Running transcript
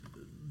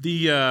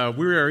We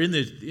are in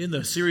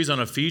the series on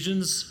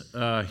Ephesians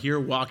here,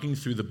 walking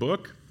through the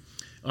book.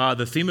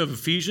 The theme of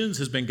Ephesians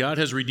has been God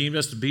has redeemed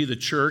us to be the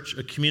church,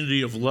 a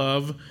community of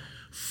love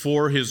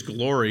for His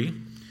glory.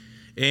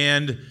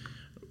 And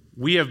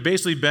we have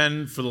basically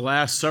been, for the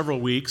last several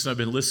weeks, I've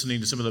been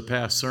listening to some of the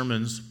past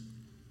sermons,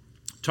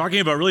 talking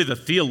about really the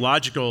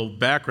theological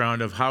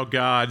background of how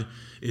God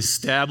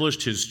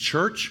established His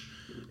church,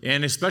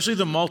 and especially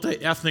the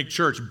multi-ethnic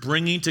church,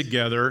 bringing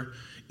together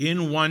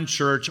in one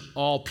church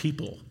all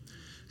people.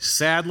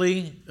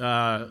 Sadly,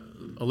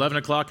 11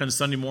 o'clock on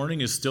Sunday morning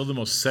is still the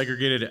most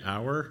segregated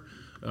hour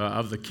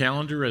of the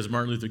calendar, as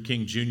Martin Luther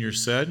King Jr.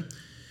 said.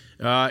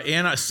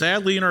 And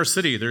sadly, in our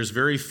city, there's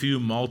very few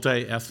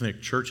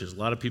multi-ethnic churches. A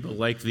lot of people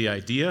like the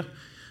idea,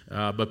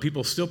 but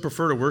people still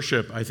prefer to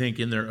worship, I think,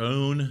 in their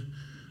own,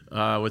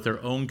 with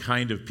their own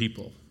kind of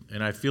people.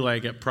 And I feel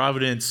like at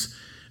Providence,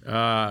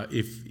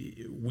 if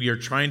we are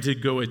trying to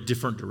go a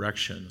different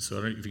direction. So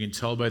I don't know if you can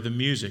tell by the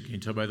music, you can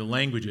tell by the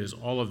languages,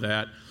 all of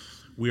that,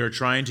 we are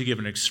trying to give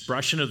an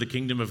expression of the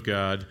kingdom of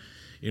God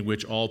in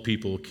which all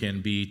people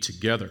can be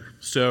together.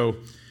 So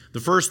the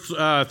first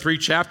three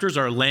chapters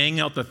are laying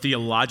out the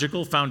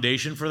theological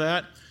foundation for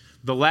that.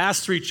 The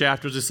last three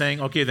chapters are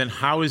saying, okay, then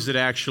how is it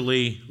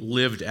actually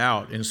lived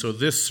out? And so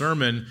this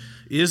sermon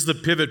is the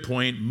pivot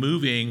point,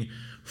 moving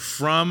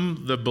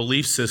from the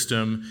belief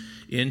system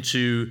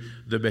into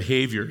the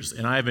behaviors.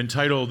 And I have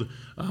entitled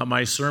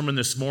my sermon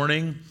this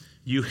morning,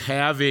 You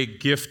Have a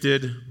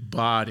Gifted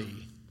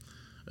Body.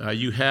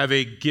 You have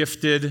a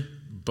gifted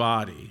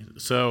body.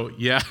 So,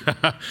 yeah,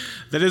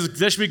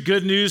 that should be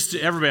good news to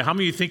everybody. How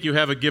many of you think you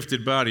have a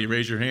gifted body?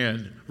 Raise your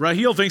hand.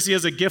 Raheel thinks he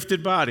has a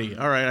gifted body.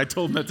 All right, I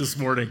told him that this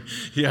morning.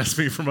 He asked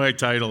me for my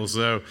title.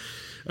 So,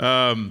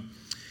 I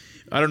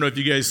don't know if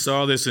you guys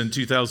saw this in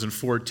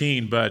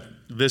 2014, but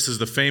this is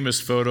the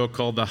famous photo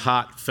called The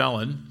Hot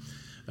Felon.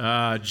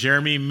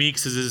 Jeremy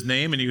Meeks is his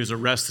name, and he was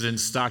arrested in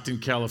Stockton,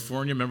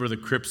 California, member of the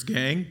Crips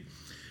gang.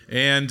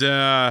 And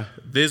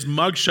this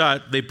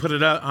mugshot, they put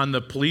it out on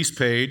the police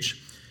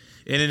page,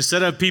 and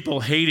instead of people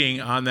hating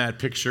on that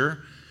picture,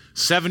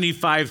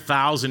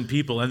 75,000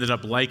 people ended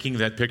up liking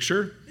that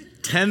picture.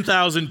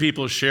 10,000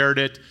 people shared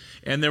it,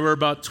 and there were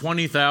about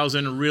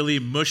 20,000 really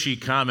mushy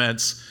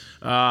comments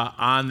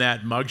on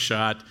that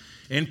mugshot.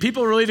 And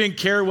people really didn't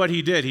care what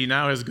he did. He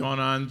now has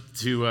gone on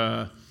to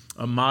a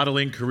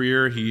modeling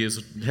career. He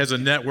has a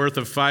net worth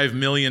of $5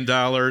 million.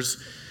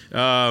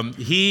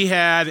 He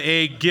had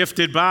a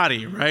gifted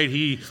body, right?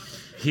 He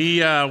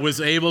was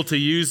able to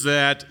use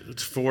that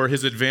for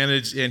his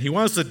advantage, and he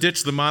wants to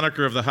ditch the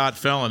moniker of the hot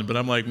felon, but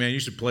I'm like, man, you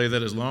should play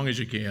that as long as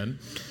you can.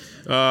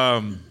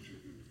 But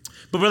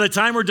by the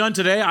time we're done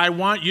today, I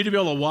want you to be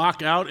able to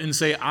walk out and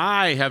say,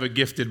 I have a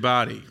gifted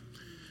body.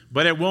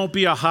 But it won't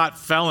be a hot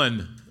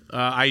felon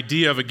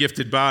idea of a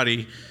gifted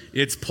body.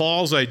 It's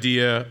Paul's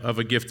idea of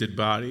a gifted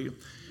body.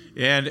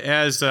 And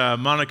as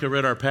Monica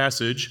read our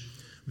passage,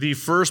 the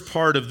first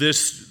part of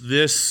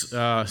these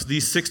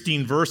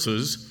 16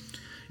 verses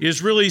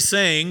is really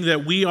saying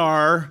that we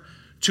are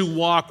to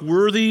walk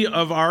worthy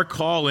of our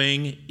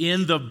calling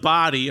in the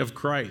body of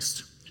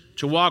Christ.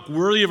 To walk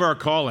worthy of our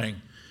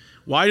calling.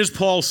 Why does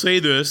Paul say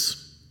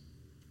this?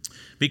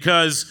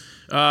 Because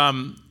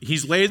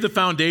he's laid the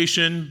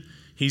foundation.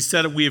 He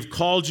said, we have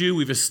called you,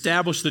 we've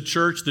established the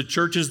church. The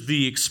church is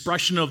the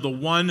expression of the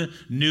one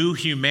new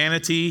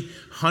humanity.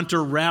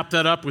 Hunter wrapped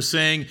that up with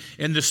saying,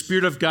 and the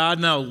Spirit of God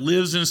now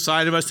lives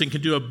inside of us and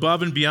can do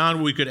above and beyond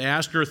what we could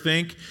ask or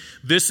think.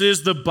 This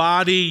is the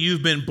body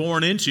you've been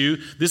born into.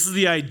 This is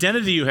the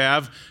identity you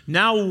have.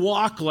 Now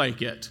walk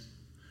like it.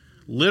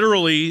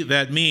 Literally,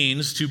 that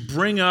means to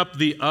bring up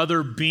the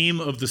other beam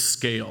of the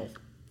scale.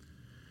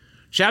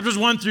 Chapters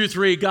 1 through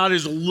 3, God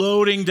is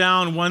loading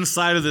down one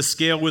side of the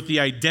scale with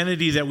the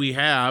identity that we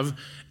have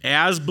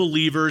as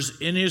believers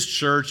in His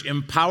church,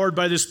 empowered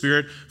by the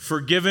Spirit,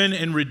 forgiven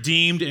and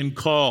redeemed and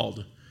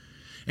called.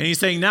 And He's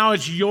saying, now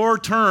it's your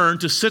turn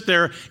to sit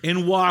there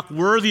and walk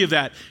worthy of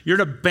that. You're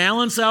to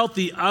balance out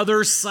the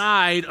other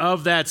side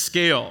of that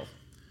scale.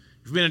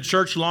 If you've been in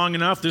church long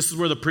enough, this is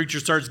where the preacher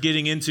starts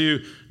getting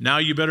into, now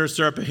you better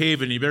start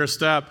behaving, you better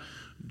stop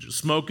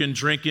smoking,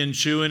 drinking,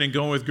 chewing, and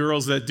going with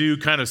girls that do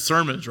kind of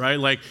sermons, right?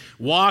 Like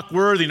walk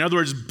worthy. In other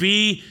words,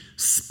 be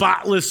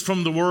spotless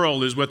from the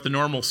world is what the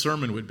normal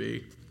sermon would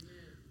be.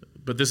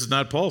 But this is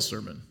not Paul's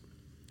sermon.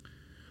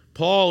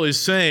 Paul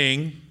is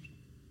saying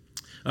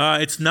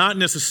it's not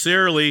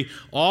necessarily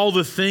all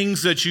the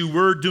things that you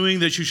were doing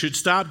that you should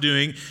stop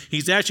doing.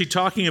 He's actually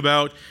talking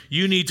about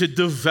you need to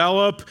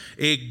develop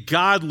a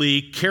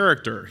godly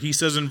character. He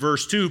says in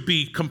verse 2,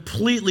 be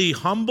completely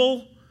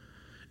humble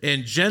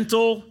and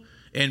gentle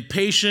and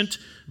patient,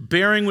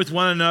 bearing with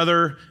one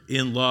another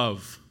in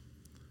love.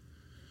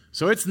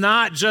 So it's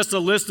not just a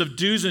list of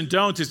do's and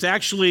don'ts. It's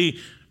actually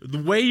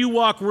the way you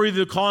walk worthy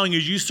of the calling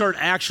is you start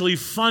actually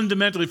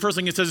fundamentally, first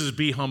thing it says is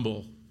be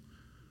humble.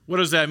 What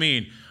does that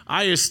mean?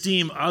 I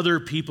esteem other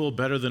people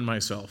better than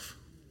myself.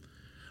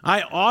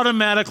 I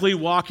automatically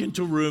walk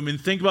into a room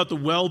and think about the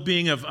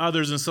well-being of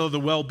others instead of the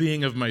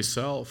well-being of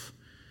myself.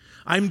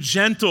 I'm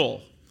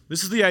gentle.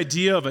 This is the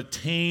idea of a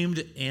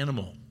tamed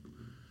animal.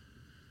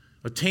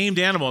 A tamed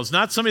animal is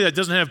not somebody that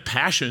doesn't have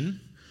passion.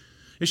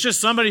 It's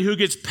just somebody who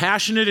gets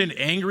passionate and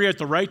angry at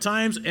the right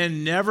times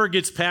and never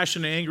gets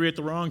passionate and angry at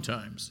the wrong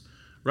times,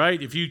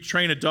 right? If you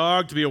train a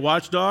dog to be a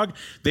watchdog,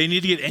 they need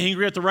to get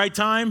angry at the right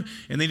time,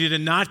 and they need to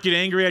not get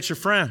angry at your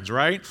friends,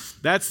 right?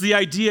 That's the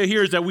idea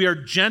here, is that we are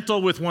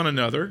gentle with one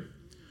another.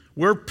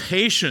 We're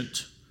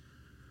patient.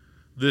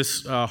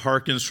 This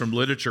harkens from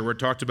literature where it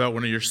talked about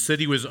when your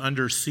city was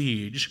under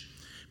siege,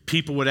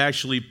 people would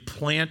actually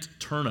plant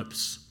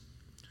turnips.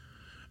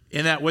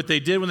 And that what they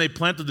did when they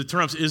planted the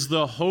turnips is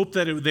the hope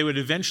that they would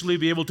eventually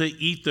be able to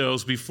eat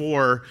those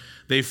before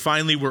they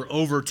finally were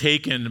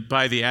overtaken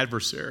by the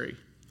adversary.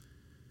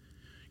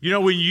 You know,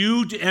 when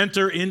you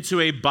enter into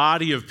a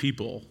body of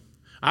people,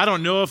 I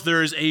don't know if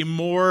there is a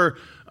more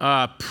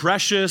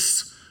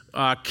precious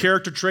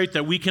character trait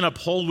that we can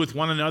uphold with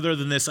one another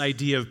than this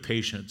idea of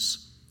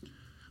patience.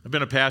 I've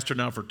been a pastor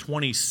now for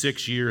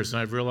 26 years,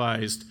 and I've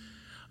realized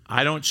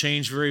I don't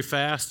change very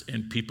fast,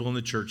 and people in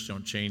the church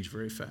don't change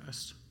very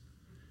fast.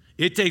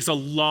 It takes a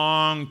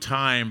long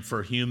time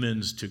for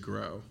humans to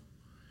grow.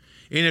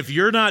 And if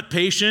you're not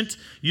patient,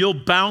 you'll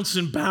bounce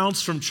and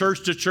bounce from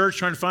church to church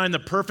trying to find the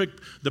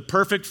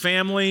perfect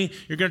family.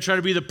 You're going to try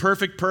to be the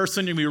perfect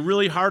person. You're going to be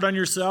really hard on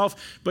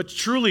yourself. But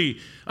truly,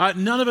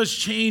 none of us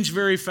change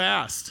very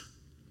fast.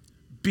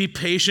 Be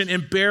patient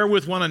and bear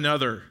with one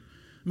another.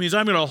 It means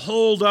I'm going to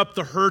hold up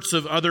the hurts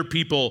of other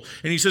people.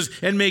 And he says,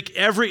 and make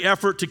every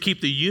effort to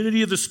keep the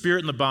unity of the Spirit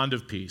and the bond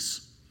of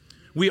peace.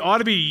 We ought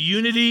to be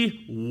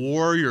unity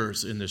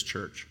warriors in this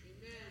church.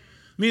 Amen.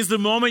 It means the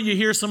moment you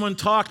hear someone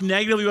talk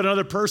negatively about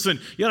another person,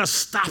 you got to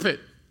stop it.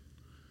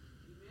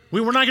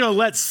 We're not going to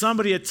let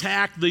somebody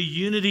attack the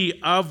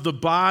unity of the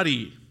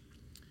body.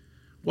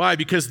 Why?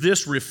 Because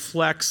this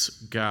reflects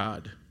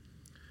God.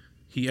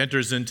 He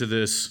enters into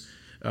this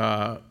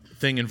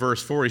thing in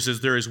verse 4. He says,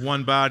 there is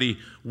one body,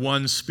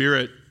 one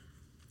Spirit.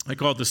 I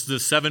call it the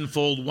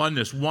sevenfold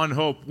oneness, one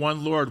hope,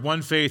 one Lord,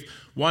 one faith,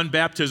 one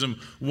baptism,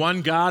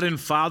 one God and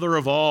Father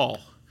of all.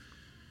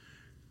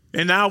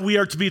 And now we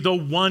are to be the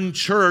one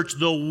church,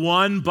 the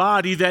one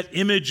body that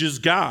images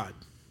God.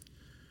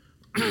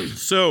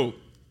 So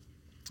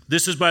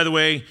this is, by the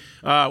way,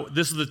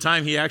 this is the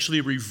time he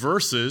actually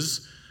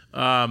reverses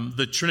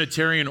the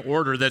Trinitarian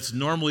order that's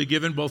normally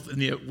given,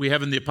 we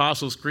have in the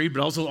Apostles' Creed,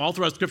 but also all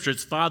throughout Scripture.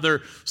 It's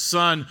Father,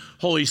 Son,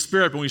 Holy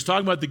Spirit. But when he's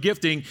talking about the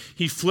gifting,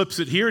 he flips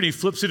it here, and he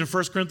flips it in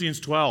 1 Corinthians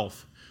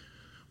 12.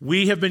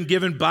 We have been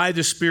given by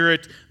the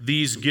Spirit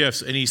these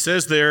gifts. And he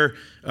says there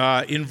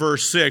in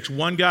verse 6,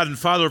 one God and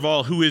Father of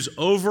all, who is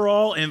over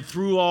all and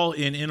through all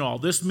and in all.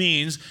 This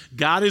means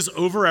God is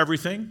over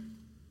everything.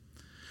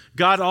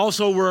 God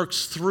also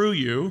works through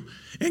you,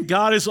 and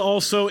God is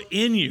also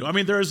in you. I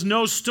mean, there is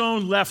no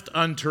stone left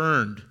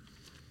unturned.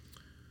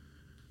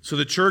 So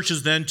the church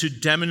is then to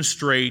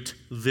demonstrate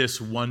this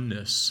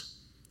oneness.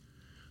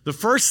 The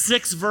first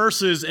 6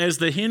 verses, as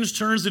the hinge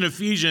turns in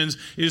Ephesians,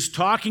 is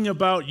talking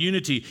about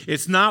unity.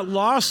 It's not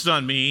lost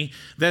on me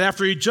that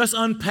after he just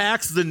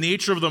unpacks the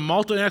nature of the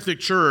multi-ethnic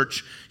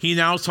church, he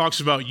now talks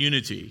about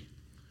unity.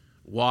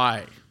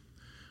 Why?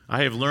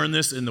 I have learned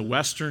this in the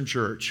Western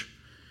church.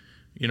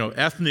 You know,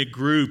 ethnic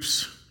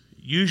groups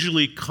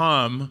usually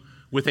come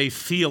with a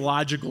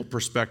theological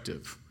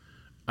perspective.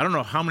 I don't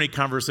know how many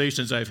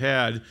conversations I've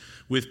had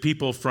with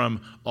people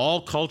from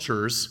all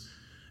cultures,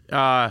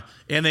 and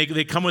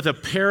they come with a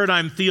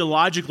paradigm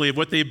theologically of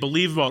what they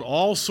believe about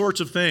all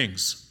sorts of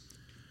things.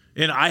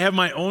 And I have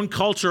my own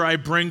culture I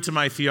bring to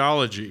my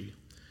theology.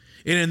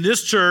 And in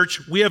this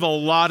church, we have a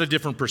lot of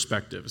different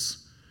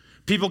perspectives.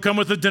 People come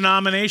with a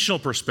denominational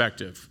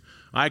perspective.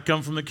 I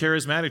come from the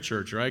charismatic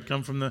church, or I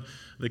come from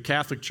the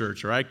Catholic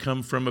church, or I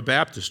come from a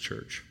Baptist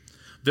church.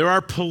 There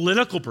are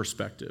political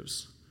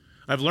perspectives.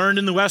 I've learned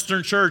in the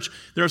Western church,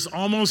 there's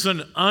almost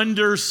an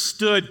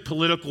understood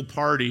political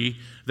party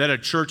that a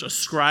church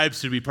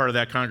ascribes to be part of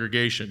that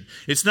congregation.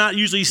 It's not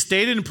usually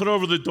stated and put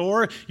over the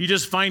door. You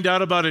just find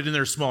out about it in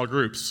their small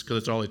groups, because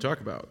that's all they talk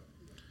about.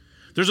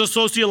 There's a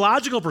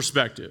sociological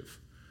perspective.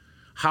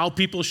 How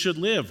people should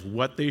live,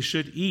 what they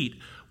should eat,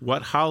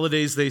 what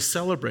holidays they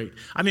celebrate.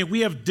 I mean,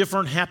 we have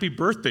different happy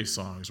birthday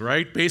songs,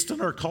 right? Based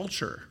on our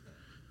culture.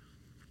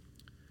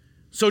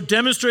 So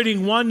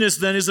demonstrating oneness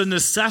then is a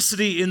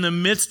necessity in the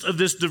midst of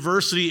this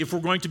diversity if we're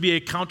going to be a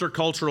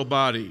countercultural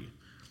body.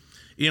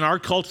 In our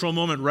cultural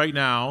moment right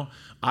now,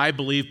 I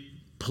believe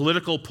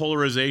political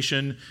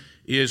polarization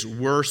is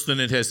worse than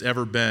it has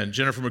ever been.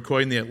 Jennifer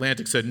McCoy in The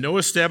Atlantic said, no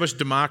established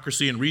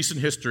democracy in recent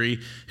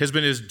history has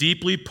been as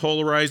deeply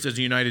polarized as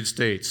the United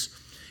States.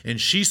 And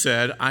she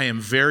said, I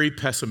am very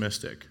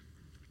pessimistic.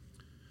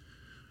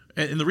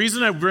 And the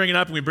reason I bring it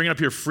up, and we bring it up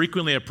here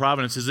frequently at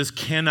Providence, is this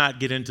cannot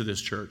get into this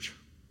church.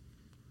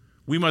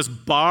 We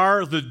must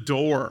bar the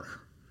door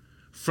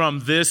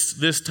from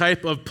this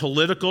type of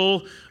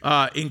political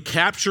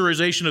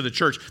encapsulation of the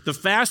church. The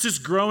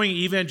fastest growing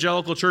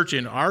evangelical church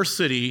in our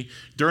city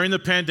during the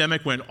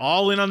pandemic went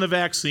all in on the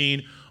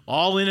vaccine,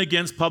 all in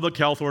against public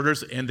health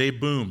orders, and they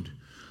boomed.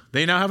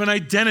 They now have an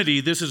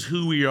identity. This is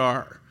who we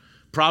are.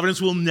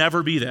 Providence will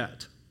never be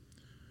that.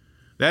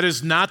 That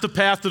is not the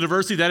path to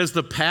diversity. That is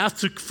the path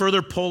to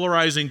further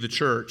polarizing the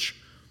church.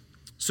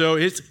 So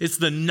it's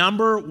the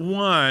number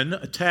one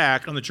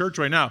attack on the church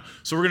right now.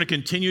 So we're going to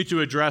continue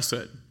to address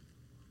it.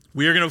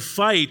 We are going to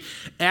fight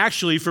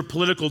actually for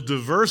political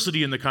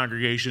diversity in the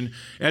congregation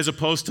as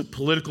opposed to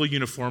political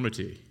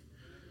uniformity.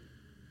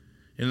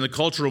 In the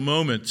cultural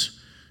moment,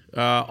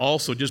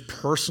 also just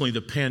personally,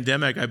 the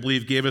pandemic, I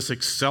believe, gave us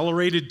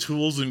accelerated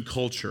tools in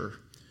culture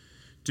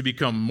to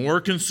become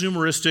more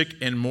consumeristic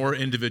and more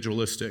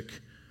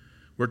individualistic.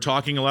 We're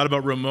talking a lot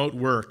about remote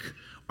work.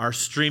 Our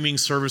streaming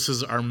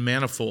services are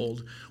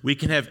manifold. We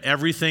can have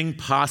everything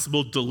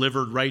possible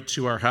delivered right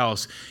to our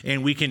house,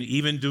 and we can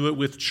even do it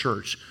with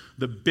church.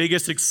 The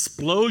biggest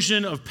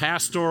explosion of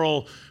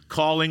pastoral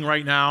calling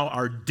right now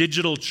are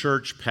digital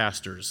church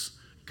pastors.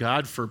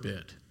 God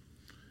forbid.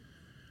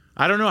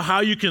 I don't know how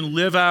you can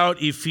live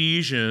out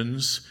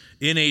Ephesians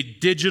in a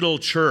digital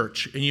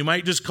church. And you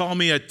might just call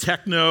me a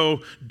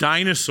techno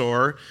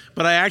dinosaur,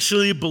 but I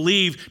actually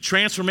believe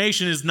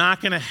transformation is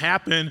not going to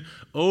happen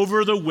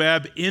over the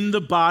web in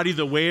the body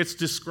the way it's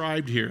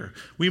described here.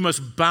 We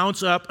must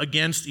bounce up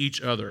against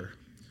each other.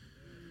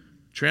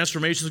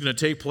 Transformation is going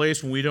to take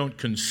place when we don't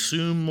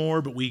consume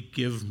more, but we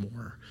give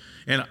more.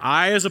 And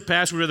I, as a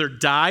pastor, would rather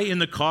die in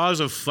the cause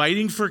of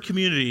fighting for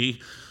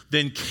community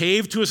than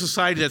cave to a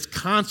society that's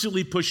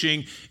constantly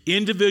pushing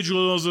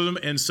individualism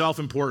and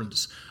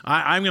self-importance.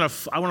 I want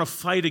to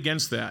fight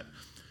against that.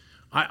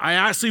 I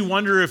actually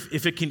wonder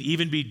if it can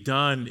even be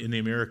done in the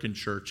American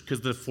church, because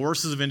the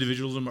forces of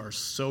individualism are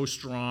so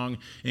strong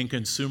and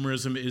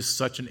consumerism is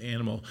such an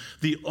animal.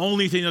 The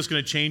only thing that's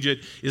going to change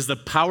it is the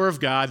power of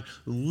God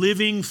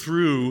living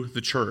through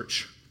the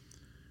church.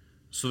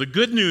 So the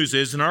good news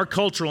is, in our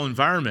cultural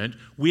environment,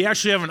 we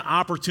actually have an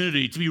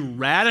opportunity to be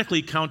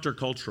radically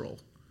countercultural.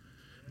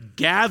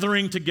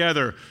 Gathering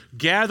together,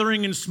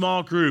 gathering in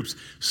small groups,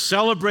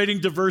 celebrating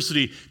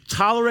diversity,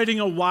 tolerating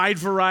a wide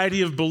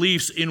variety of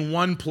beliefs in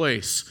one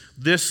place.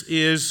 This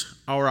is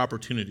our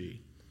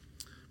opportunity.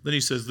 Then he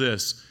says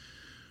this,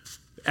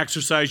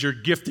 exercise your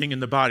gifting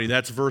in the body.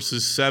 That's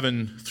verses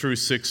 7 through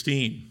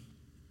 16.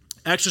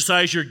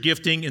 Exercise your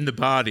gifting in the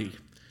body.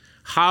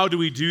 How do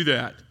we do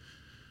that?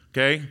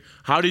 Okay?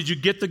 How did you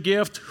get the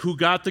gift? Who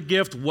got the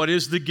gift? What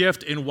is the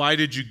gift? And why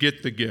did you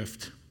get the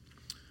gift?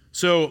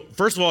 So,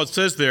 first of all, it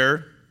says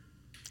there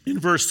in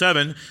verse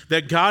 7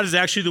 that God is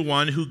actually the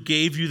one who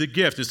gave you the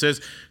gift. It says,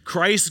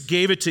 Christ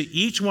gave it to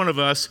each one of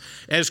us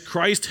as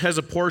Christ has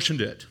apportioned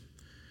it.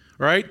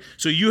 All right?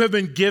 So you have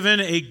been given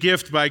a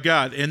gift by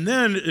God. And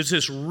then it's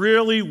this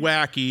really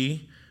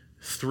wacky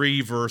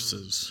 3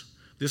 verses.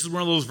 This is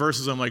one of those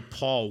verses I'm like,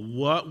 Paul,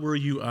 what were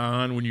you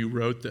on when you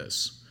wrote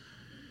this?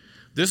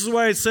 This is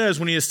why it says,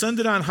 when he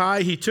ascended on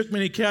high, he took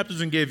many captives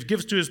and gave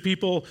gifts to his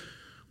people.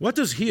 What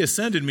does he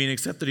ascended mean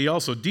except that he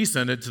also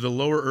descended to the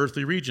lower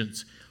earthly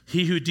regions?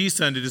 He who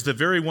descended is the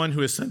very one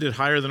who ascended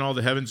higher than all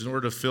the heavens in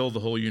order to fill the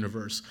whole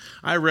universe.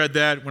 I read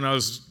that when I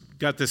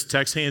got this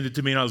text handed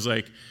to me, and I was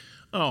like,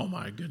 oh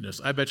my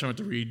goodness, I bet you I'm going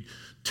to have to read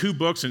 2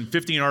 books and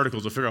 15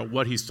 articles to figure out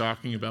what he's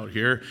talking about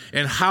here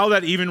and how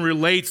that even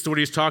relates to what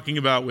he's talking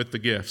about with the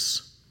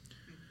gifts.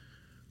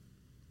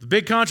 The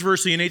big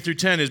controversy in 8 through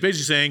 10 is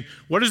basically saying,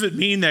 what does it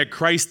mean that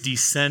Christ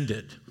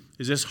descended?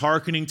 Is this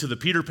hearkening to the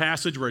Peter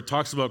passage where it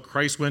talks about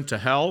Christ went to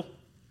hell?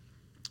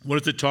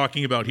 What is it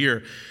talking about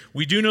here?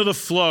 We do know the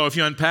flow, if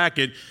you unpack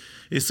it,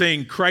 is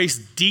saying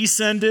Christ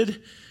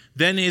descended,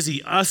 then as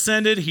he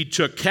ascended, he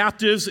took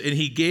captives and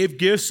he gave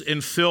gifts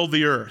and filled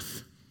the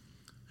earth.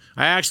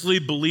 I actually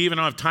believe, and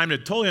I don't have time to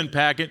totally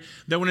unpack it,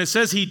 that when it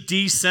says he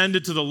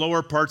descended to the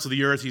lower parts of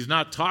the earth, he's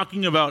not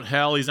talking about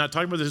hell, he's not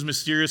talking about this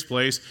mysterious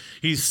place,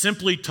 he's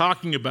simply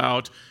talking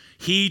about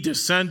he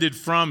descended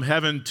from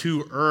heaven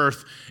to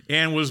earth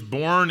and was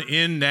born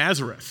in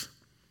Nazareth.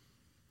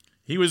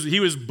 He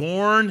was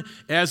born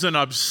as an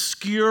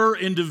obscure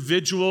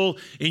individual,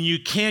 and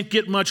you can't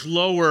get much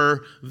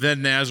lower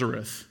than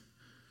Nazareth.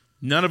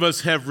 None of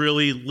us have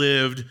really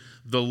lived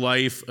the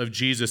life of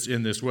Jesus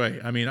in this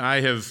way. I mean, I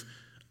have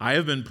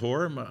been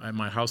poor.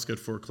 My house got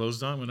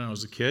foreclosed on when I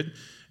was a kid,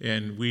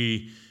 and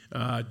we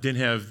didn't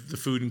have the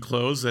food and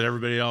clothes that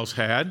everybody else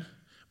had.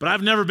 But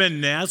I've never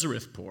been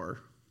Nazareth poor.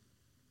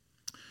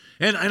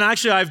 And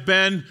actually,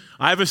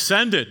 I've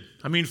ascended.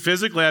 I mean,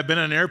 physically, I've been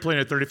on an airplane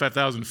at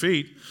 35,000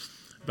 feet,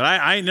 but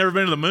I ain't never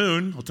been to the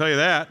moon, I'll tell you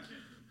that.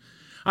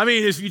 I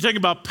mean, if you think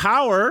about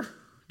power,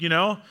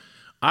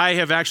 I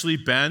have actually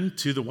been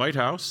to the White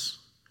House.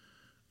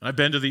 I've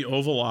been to the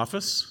Oval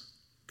Office,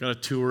 got a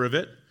tour of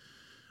it.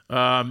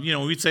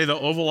 We'd say the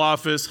Oval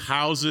Office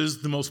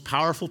houses the most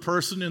powerful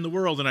person in the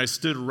world, and I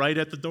stood right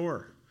at the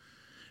door.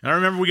 And I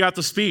remember we got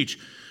the speech.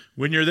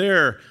 When you're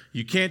there,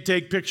 you can't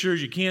take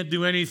pictures, you can't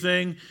do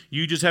anything.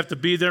 You just have to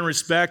be there in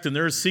respect, and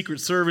there's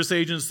Secret Service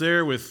agents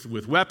there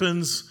with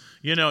weapons,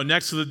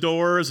 next to the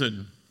doors.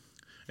 And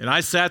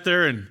I sat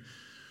there and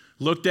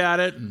looked at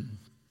it, and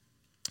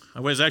I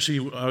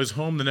was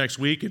home the next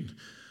week, and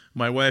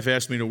my wife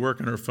asked me to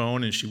work on her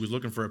phone, and she was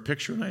looking for a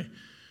picture, and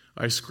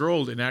I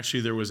scrolled, and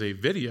actually there was a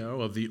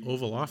video of the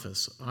Oval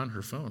Office on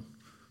her phone.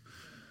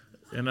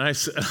 And I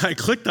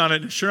clicked on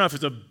it, and sure enough,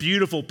 it's a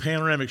beautiful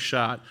panoramic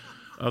shot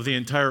of the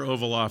entire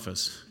Oval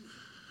Office.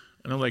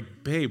 And I'm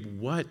like, babe,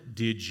 what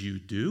did you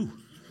do?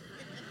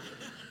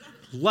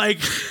 Like,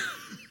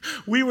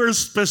 we were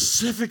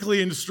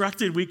specifically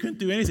instructed we couldn't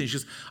do anything. She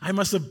goes, I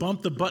must have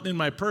bumped the button in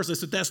my purse. I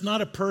said, that's not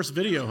a purse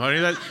video, honey.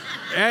 That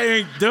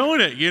ain't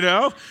doing it, you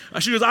know?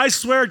 She goes, I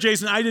swear,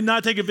 Jason, I did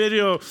not take a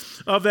video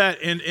of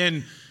that.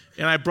 And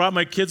I brought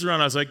my kids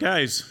around. I was like,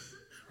 guys,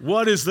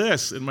 what is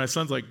this? And my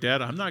son's like,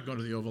 Dad, I'm not going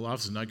to the Oval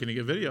Office. I'm not going to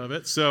get a video of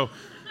it. So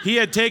he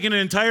had taken an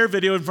entire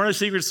video in front of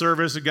Secret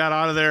Service and got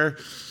out of there.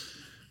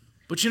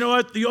 But you know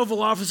what? The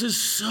Oval Office is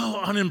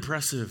so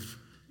unimpressive.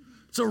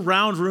 It's a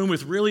round room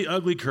with really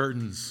ugly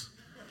curtains.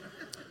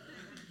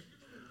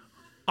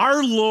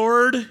 Our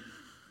Lord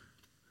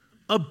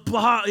went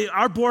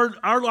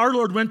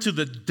to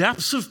the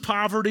depths of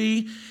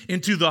poverty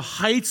into the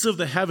heights of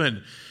the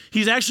heaven.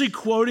 He's actually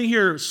quoting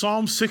here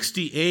Psalm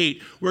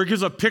 68, where it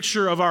gives a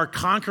picture of our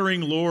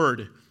conquering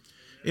Lord.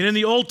 And in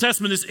the Old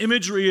Testament, this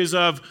imagery is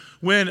of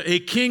when a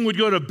king would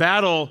go to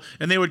battle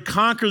and they would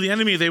conquer the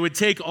enemy. They would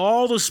take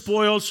all the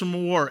spoils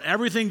from war,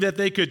 everything that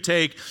they could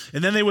take,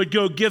 and then they would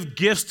go give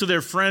gifts to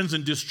their friends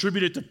and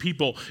distribute it to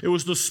people. It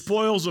was the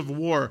spoils of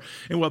war.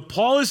 And what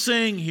Paul is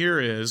saying here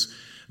is,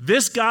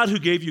 this God who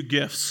gave you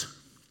gifts,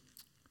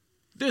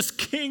 this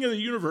king of the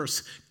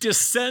universe,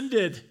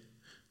 descended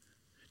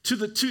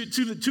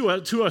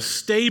to a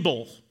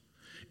stable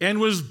and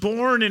was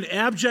born in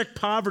abject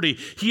poverty.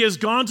 He has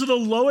gone to the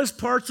lowest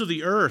parts of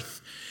the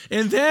earth.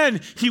 And then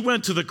he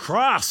went to the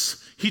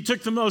cross. He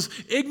took the most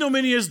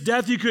ignominious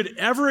death you could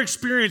ever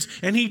experience,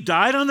 and he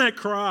died on that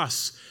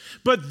cross.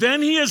 But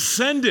then he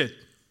ascended,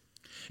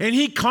 and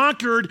he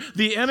conquered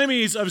the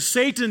enemies of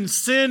Satan,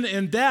 sin,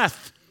 and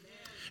death.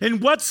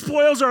 And what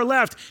spoils are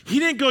left? He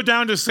didn't go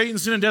down to Satan,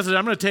 sin, and death and say,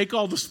 I'm going to take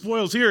all the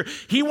spoils here.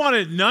 He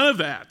wanted none of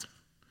that.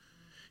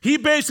 He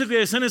basically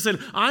ascended and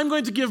said, I'm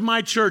going to give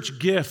my church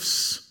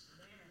gifts.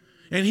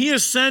 And he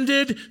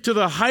ascended to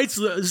the heights,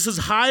 this is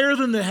higher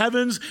than the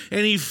heavens,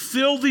 and he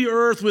filled the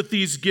earth with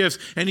these gifts,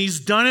 and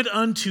he's done it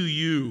unto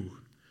you.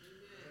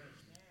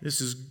 This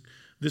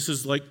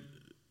is like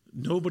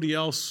nobody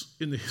else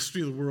in the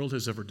history of the world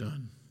has ever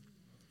done.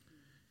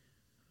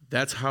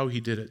 That's how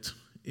he did it.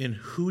 And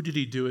who did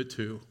he do it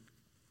to?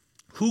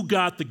 Who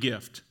got the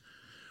gift?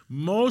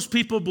 Most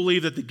people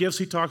believe that the gifts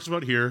he talks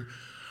about here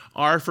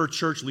are for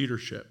church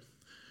leadership.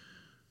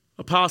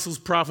 Apostles,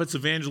 prophets,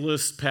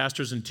 evangelists,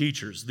 pastors, and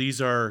teachers.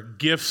 These are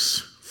gifts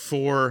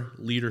for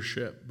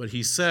leadership. But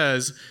he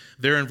says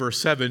there in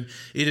verse 7,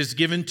 it is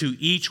given to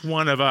each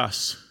one of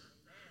us.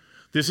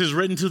 This is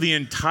written to the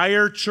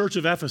entire church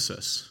of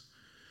Ephesus.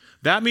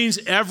 That means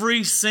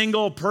every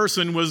single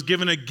person was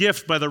given a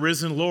gift by the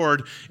risen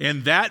Lord,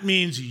 and that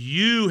means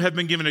you have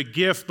been given a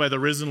gift by the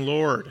risen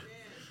Lord.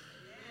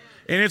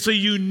 And it's a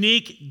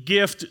unique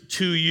gift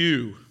to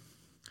you.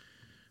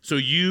 So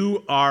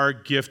you are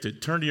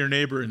gifted. Turn to your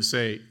neighbor and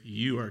say,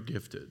 you are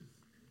gifted.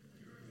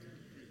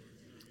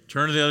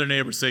 Turn to the other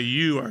neighbor and say,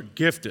 you are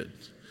gifted.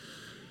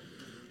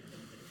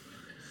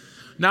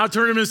 Now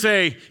turn to him and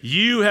say,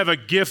 you have a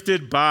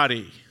gifted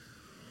body.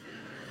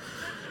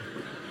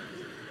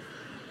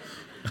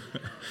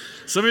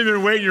 Some of you have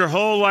been waiting your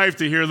whole life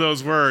to hear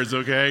those words,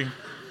 okay?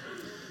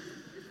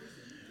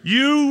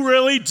 You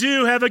really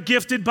do have a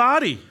gifted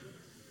body.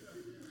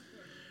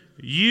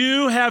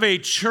 You have a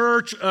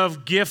church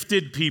of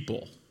gifted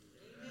people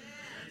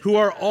who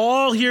are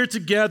all here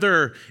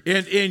together,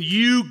 and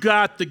you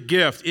got the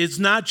gift. It's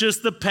not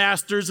just the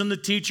pastors and the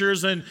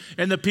teachers and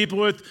the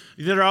people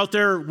that are out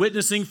there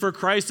witnessing for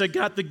Christ that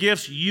got the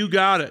gifts. You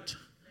got it.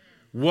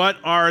 What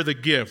are the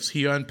gifts?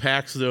 He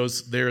unpacks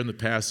those there in the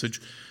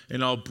passage,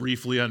 and I'll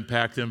briefly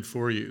unpack them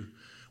for you.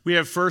 We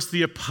have first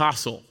the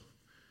apostle.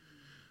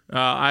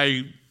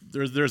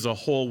 There's a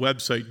whole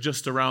website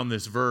just around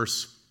this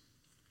verse,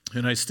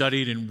 and I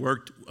studied and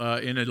worked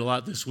in it a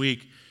lot this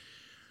week.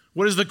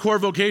 What is the core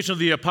vocation of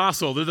the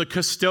apostle? They're the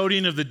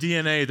custodian of the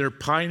DNA. They're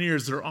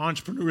pioneers. They're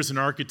entrepreneurs and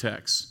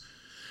architects.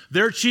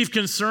 Their chief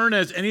concern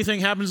as anything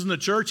happens in the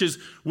church is,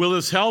 will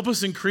this help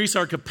us increase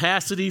our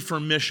capacity for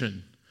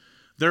mission?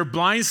 Their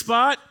blind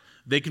spot,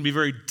 they can be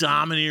very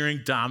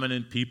domineering,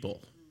 dominant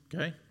people.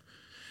 Okay?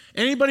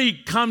 Anybody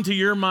come to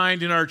your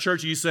mind in our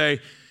church, you say,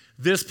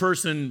 this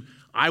person,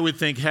 I would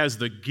think, has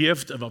the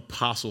gift of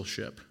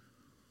apostleship.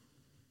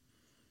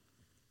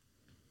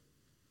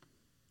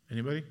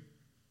 Anybody?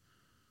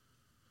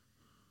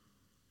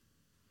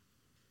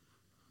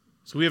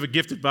 So we have a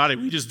gifted body.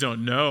 We just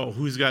don't know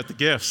who's got the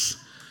gifts.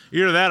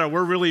 Either that or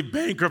we're really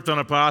bankrupt on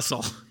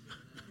apostle.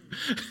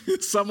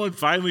 Someone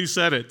finally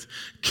said it.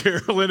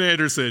 Carolyn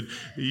Anderson,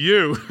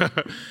 you.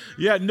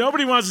 Yeah,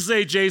 nobody wants to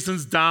say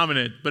Jason's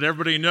dominant, but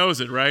everybody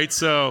knows it, right?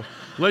 So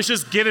let's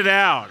just get it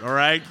out, all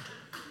right?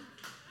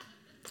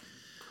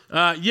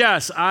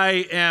 Yes,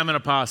 I am an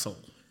apostle.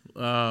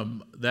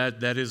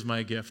 That is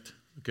my gift,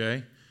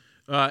 okay?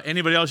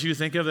 Anybody else you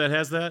think of that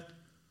has that?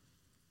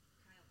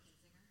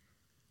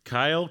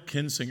 Kyle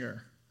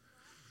Kinsinger.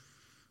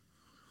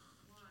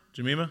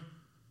 Jemima?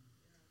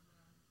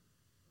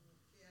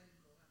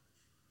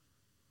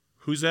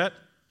 Who's that?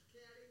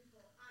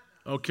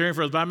 Oh, caring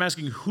for others. But I'm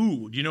asking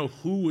who. Do you know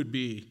who would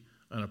be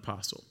an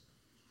apostle?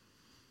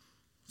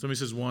 Somebody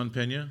says Juan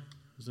Pena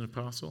is an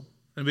apostle.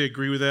 Anybody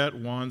agree with that?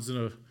 Juan's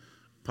an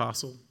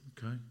apostle.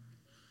 Okay. All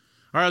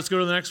right, let's go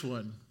to the next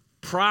one.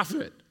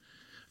 Prophet.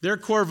 Their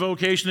core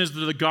vocation is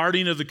the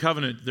guardian of the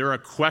covenant. They're a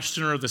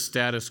questioner of the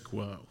status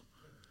quo.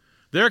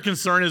 Their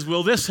concern is,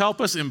 will this help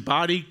us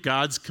embody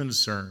God's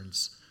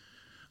concerns?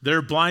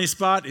 Their blind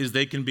spot is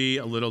they can be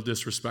a little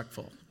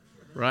disrespectful,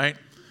 right?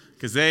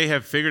 Because they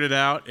have figured it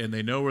out and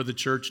they know where the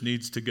church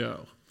needs to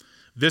go.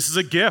 This is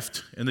a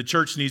gift, and the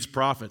church needs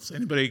prophets.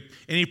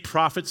 Any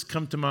prophets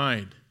come to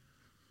mind?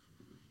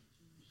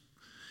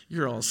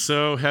 You're all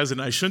so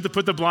hesitant. I shouldn't have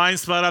put the blind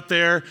spot up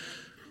there.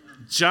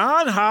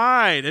 John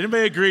Hyde.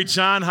 Anybody agree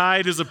John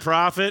Hyde is a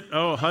prophet?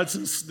 Oh,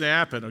 Hudson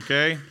snapping,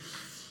 okay?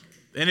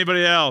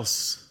 Anybody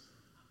else?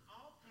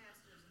 All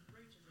pastors and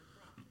preachers are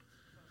prophets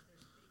because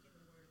they're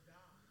speaking the word of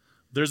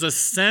God. There's a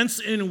sense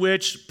in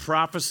which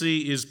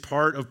prophecy is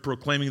part of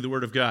proclaiming the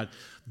word of God.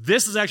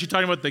 This is actually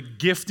talking about the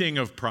gifting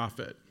of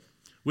prophet,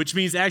 which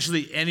means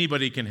actually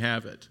anybody can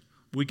have it.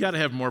 We got to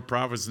have more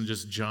prophets than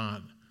just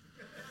John.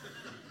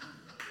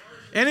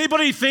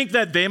 Anybody think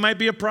that they might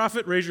be a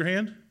prophet? Raise your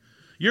hand.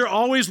 You're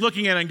always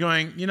looking at it and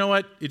going, you know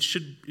what? It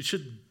should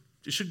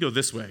go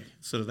this way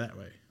instead of that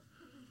way.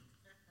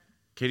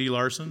 Katie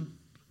Larson?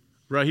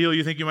 Raheel,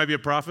 you think you might be a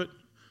prophet?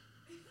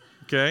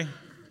 Okay.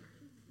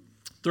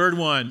 Third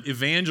one,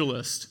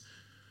 evangelist.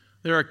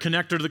 They're a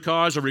connector to the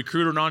cause, a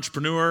recruiter, an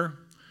entrepreneur.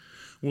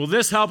 Will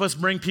this help us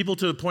bring people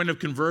to the point of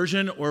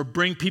conversion or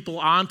bring people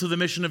onto the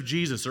mission of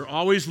Jesus? They're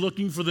always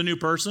looking for the new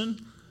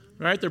person,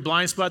 right? Their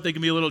blind spot, they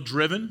can be a little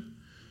driven.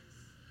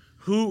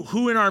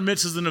 Who in our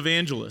midst is an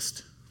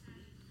evangelist?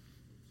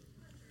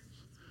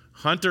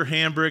 Hunter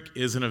Hambrick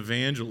is an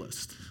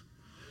evangelist.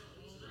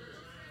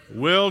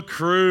 Will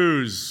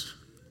Cruz.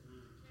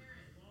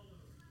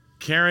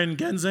 Karen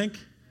Genzink.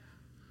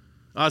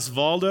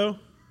 Osvaldo.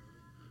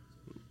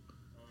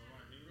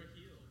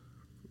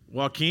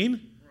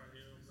 Joaquin.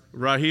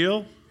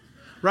 Raheel.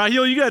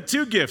 Raheel, you got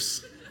two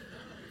gifts.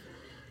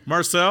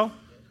 Marcel,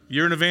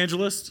 you're an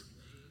evangelist.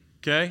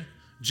 Okay.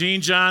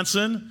 Gene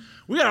Johnson.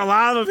 We got a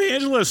lot of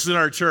evangelists in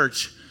our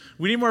church.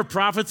 We need more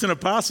prophets and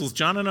apostles.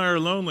 John and I are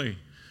lonely.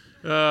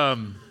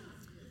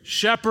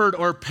 Shepherd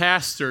or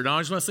pastor. Now,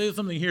 I just want to say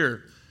something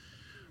here.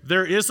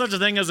 There is such a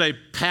thing as a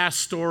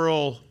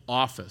pastoral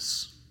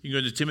office. You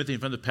can go to Timothy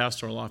and find the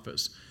pastoral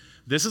office.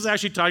 This is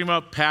actually talking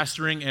about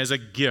pastoring as a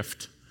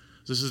gift.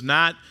 This is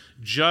not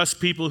just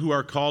people who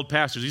are called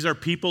pastors. These are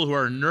people who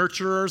are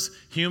nurturers,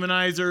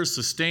 humanizers,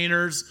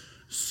 sustainers,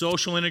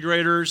 social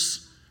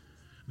integrators.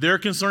 Their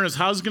concern is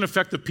how is it going to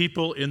affect the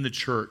people in the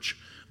church.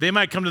 They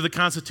might come to the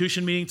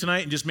Constitution meeting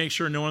tonight and just make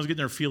sure no one's getting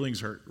their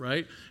feelings hurt,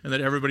 right? And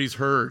that everybody's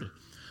heard.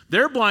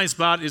 Their blind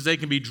spot is they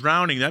can be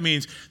drowning. That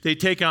means they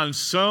take on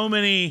so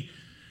many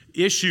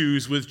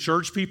issues with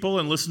church people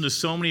and listen to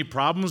so many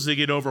problems, they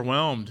get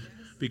overwhelmed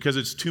because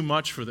it's too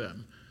much for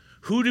them.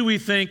 Who do we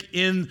think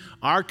in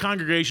our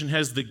congregation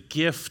has the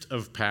gift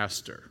of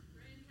pastor?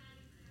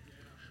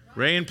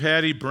 Ray and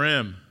Patty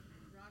Brim.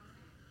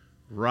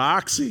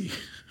 Roxy.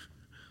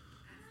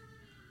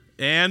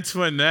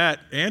 Antoinette.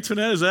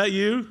 Antoinette, is that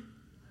you?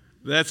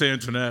 That's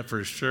Antoinette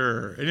for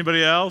sure.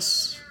 Anybody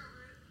else?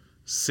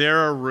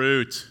 Sarah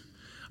Root.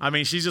 I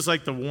mean, she's just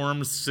like the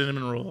warm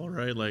cinnamon roll,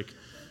 right? Like,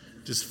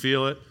 just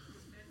feel it.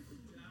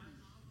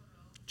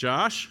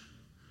 Josh?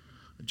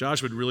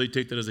 Josh would really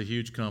take that as a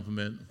huge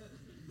compliment.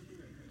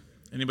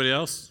 Anybody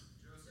else?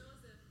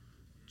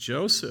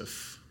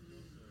 Joseph.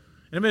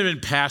 Anybody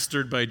been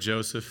pastored by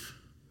Joseph?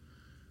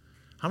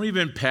 How many have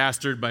been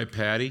pastored by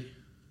Patty?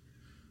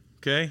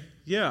 Okay,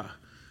 yeah.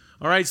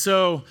 All right,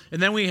 so,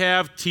 and then we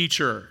have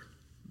teacher,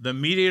 the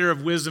mediator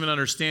of wisdom and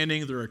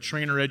understanding. They're a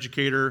trainer,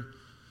 educator,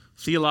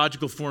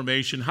 theological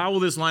formation. How will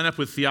this line up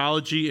with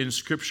theology and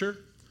scripture?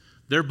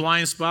 Their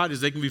blind spot is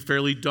they can be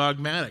fairly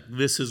dogmatic.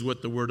 This is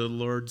what the word of the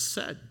Lord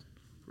said,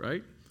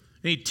 right?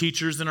 Any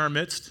teachers in our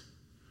midst?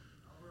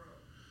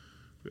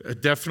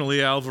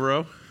 Definitely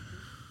Alvaro.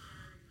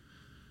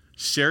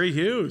 Sherry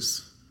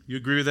Hughes. You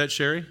agree with that,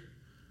 Sherry?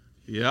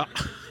 Yeah.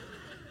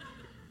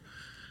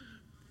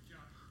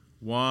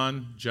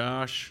 Juan,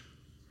 Josh.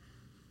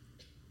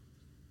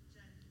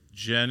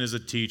 Jen is a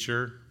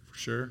teacher, for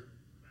sure.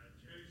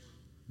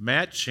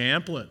 Matt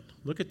Champlin.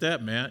 Look at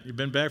that, Matt. You've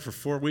been back for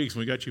 4 weeks and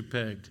we got you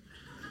pegged.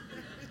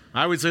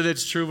 I would say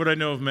that's true what I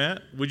know of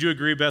Matt. Would you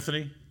agree,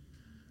 Bethany?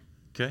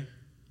 Okay.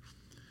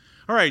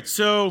 All right,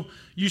 so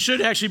you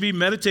should actually be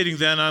meditating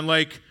then on,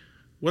 like,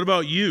 what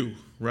about you,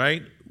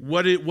 right?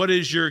 What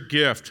is your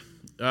gift?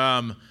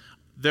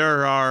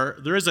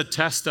 There is a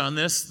test on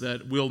this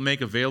that we'll make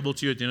available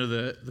to you at the end of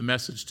the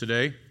message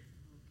today.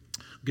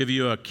 I'll give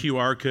you a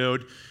QR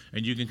code,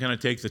 and you can kind of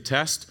take the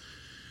test.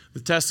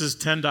 The test is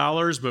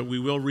 $10, but we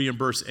will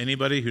reimburse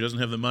anybody who doesn't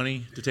have the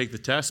money to take the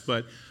test.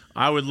 But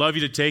I would love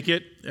you to take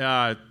it.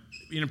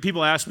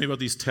 People ask me about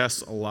these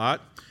tests a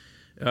lot,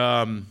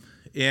 and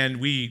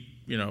we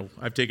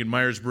I've taken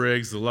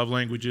Myers-Briggs, the love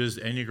languages,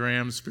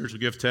 Enneagrams, spiritual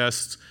gift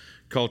tests,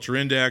 culture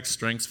index,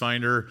 strengths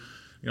finder.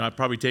 I've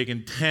probably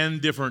taken 10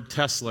 different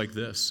tests like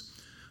this.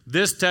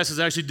 This test is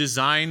actually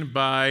designed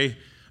by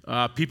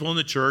people in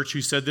the church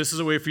who said this is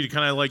a way for you to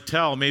kind of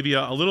tell maybe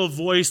a little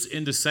voice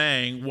into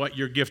saying what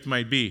your gift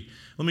might be.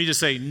 Let me just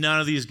say, none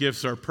of these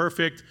gifts are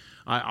perfect.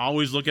 I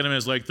always look at them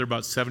as they're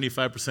about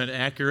 75%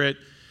 accurate.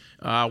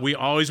 We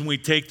always, when we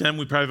take them,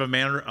 we probably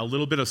have a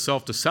little bit of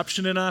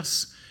self-deception in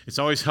us. It's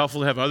always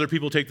helpful to have other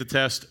people take the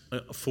test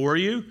for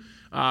you,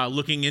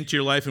 looking into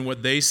your life and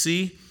what they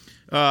see.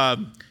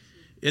 And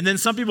then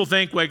some people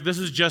think this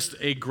is just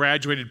a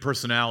graduated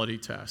personality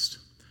test.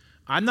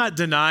 I'm not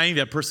denying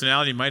that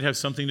personality might have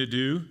something to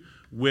do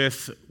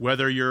with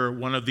whether you're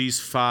one of these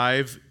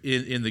 5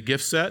 in the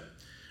gift set.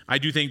 I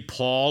do think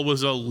Paul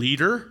was a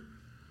leader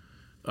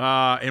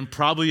and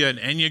probably an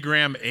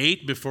Enneagram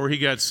 8 before he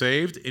got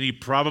saved, and he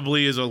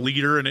probably is a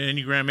leader in an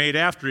Enneagram 8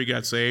 after he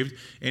got saved,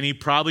 and he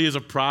probably is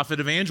a prophet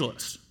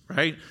evangelist,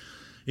 right?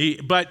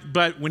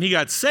 But when he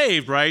got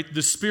saved, right,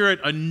 the Spirit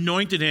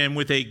anointed him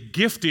with a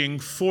gifting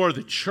for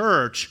the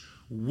church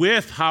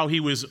with how he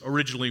was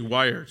originally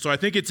wired. So I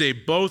think it's a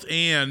both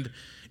and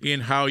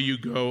in how you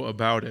go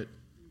about it.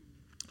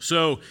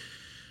 So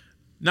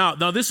now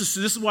this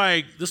is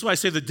why I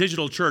say the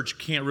digital church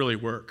can't really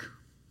work.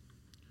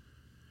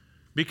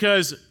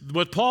 Because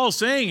what Paul's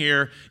saying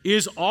here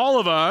is all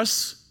of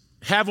us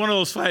have one of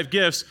those 5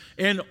 gifts,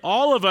 and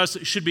all of us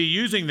should be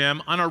using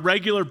them on a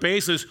regular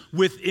basis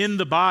within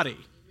the body.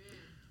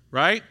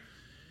 Right?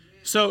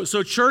 So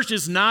church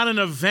is not an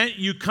event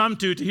you come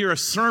to hear a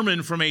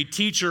sermon from a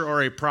teacher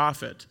or a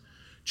prophet.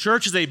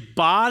 Church is a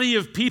body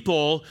of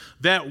people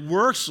that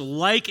works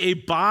like a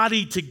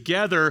body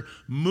together,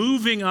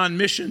 moving on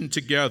mission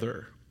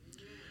together.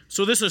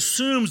 So this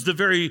assumes the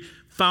very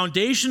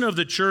foundation of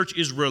the church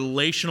is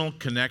relational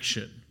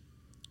connection.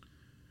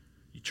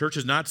 Church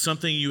is not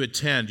something you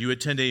attend. You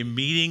attend a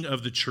meeting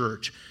of the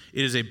church.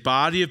 It is a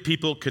body of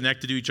people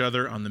connected to each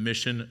other on the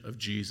mission of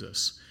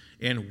Jesus.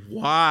 And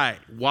why?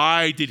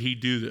 Why did he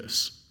do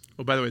this?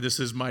 Oh, by the way,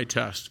 this is my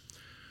test.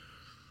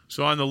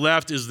 So on the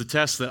left is the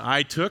test that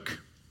I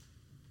took,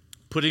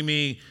 putting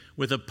me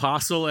with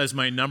apostle as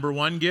my number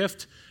 1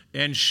 gift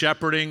and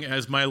shepherding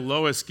as my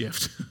lowest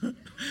gift.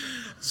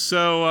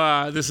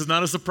 So this is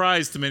not a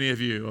surprise to many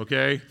of you,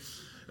 okay?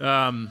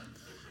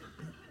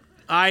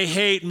 I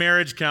hate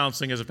marriage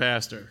counseling as a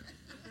pastor.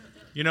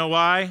 You know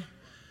why?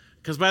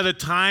 Because by the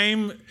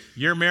time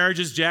your marriage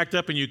is jacked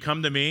up and you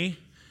come to me,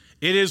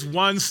 it is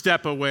one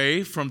step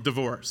away from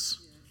divorce.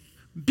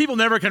 People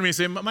never come to me and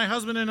say, my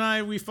husband and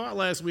I, we fought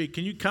last week.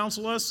 Can you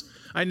counsel us?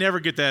 I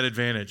never get that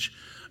advantage.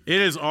 It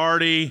is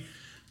already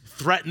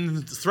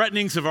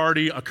threatenings have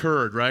already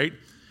occurred, right?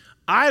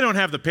 I don't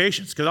have the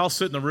patience because I'll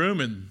sit in the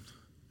room and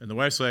the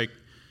wife's like,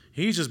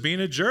 he's just being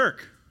a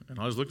jerk. And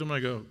I'll just look at him and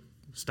I go,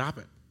 stop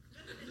it.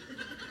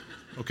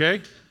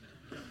 Okay?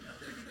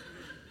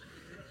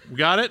 We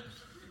got it?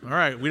 All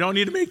right, we don't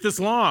need to make this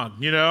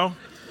long,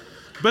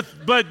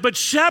 But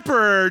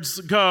shepherds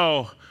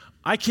go,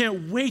 I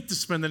can't wait to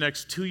spend the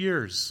next 2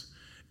 years,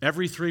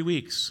 every 3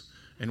 weeks,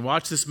 and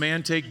watch this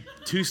man take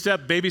 2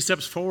 baby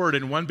steps forward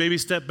and 1 baby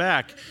step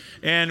back.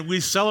 And we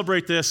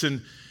celebrate this,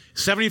 and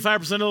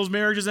 75% of those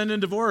marriages end in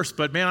divorce.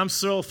 But man, I'm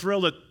so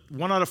thrilled that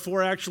 1 out of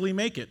 4 actually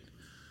make it.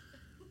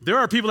 There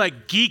are people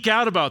that geek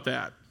out about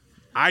that.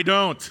 I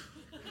don't.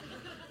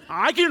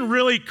 I can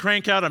really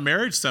crank out a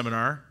marriage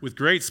seminar with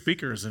great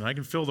speakers, and I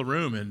can fill the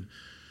room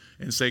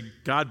and say,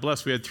 God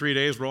bless, we had 3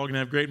 days, we're all going to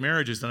have great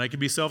marriages, and I can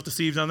be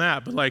self-deceived on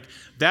that. But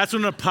that's what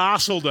an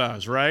apostle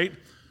does, right?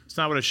 It's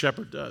not what a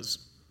shepherd does.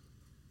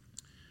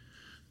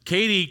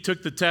 Katie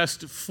took the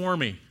test for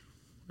me.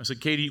 I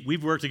said, Katie,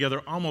 we've worked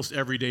together almost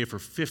every day for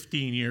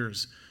 15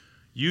 years.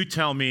 You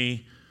tell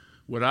me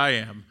what I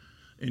am.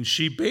 And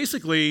she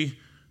basically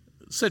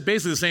said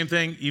the same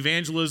thing.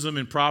 Evangelism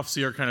and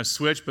prophecy are kind of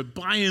switched, but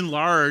by and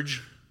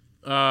large,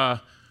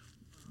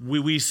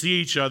 we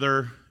see each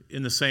other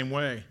in the same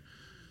way.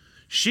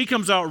 She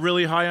comes out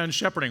really high on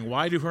shepherding.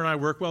 Why do her and I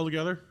work well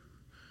together?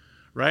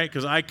 Right?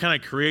 Because I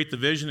kind of create the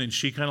vision and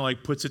she kind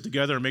of puts it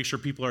together and makes sure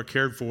people are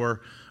cared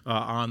for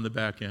on the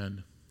back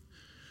end.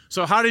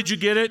 So how did you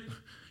get it?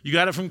 You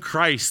got it from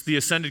Christ, the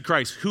ascended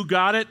Christ. Who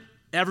got it?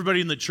 Everybody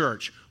in the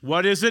church.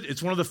 What is it?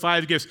 It's one of the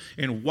 5 gifts.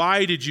 And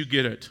why did you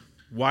get it?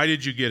 Why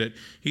did you get it?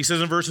 He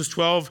says in verses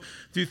 12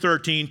 through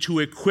 13, to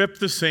equip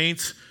the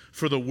saints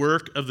for the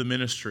work of the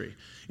ministry.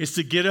 It's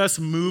to get us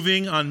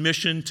moving on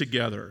mission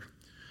together.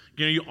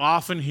 You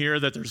often hear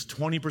that there's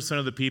 20%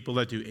 of the people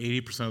that do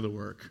 80% of the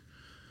work.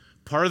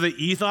 Part of the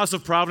ethos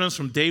of Providence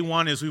from day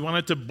one is we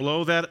wanted to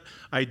blow that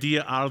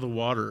idea out of the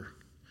water.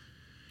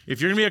 If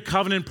you're going to be a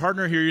covenant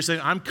partner here, you're saying,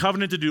 I'm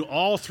covenant to do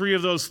all 3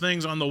 of those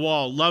things on the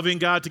wall, loving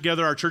God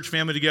together, our church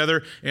family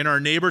together, and our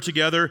neighbor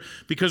together,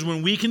 because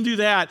when we can do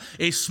that,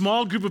 a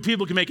small group of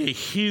people can make a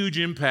huge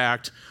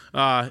impact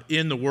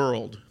in the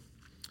world.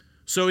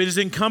 So it is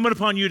incumbent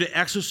upon you to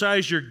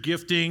exercise your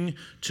gifting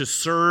to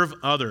serve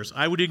others.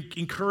 I would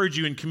encourage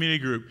you in community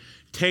group,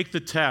 take the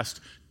test,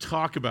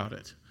 talk about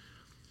it.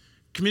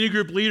 Community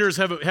group leaders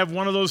have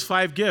one of those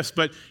 5 gifts,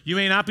 but you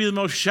may not be the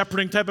most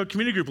shepherding type of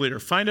community group leader.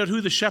 Find out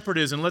who the shepherd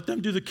is and let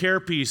them do the care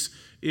piece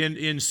in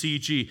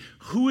CG.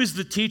 Who is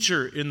the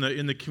teacher in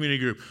the community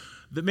group?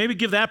 Maybe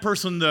give that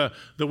person the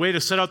way to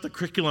set out the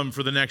curriculum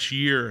for the next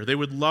year. They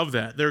would love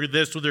that.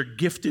 That's what they're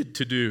gifted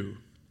to do.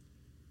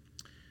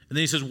 And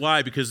then he says,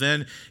 why? Because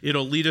then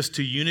it'll lead us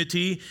to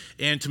unity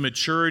and to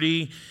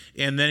maturity.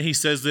 And then he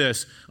says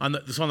this, on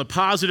the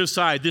positive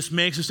side, this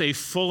makes us a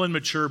full and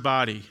mature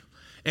body.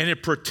 And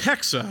it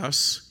protects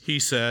us, he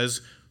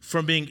says,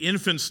 from being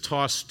infants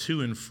tossed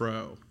to and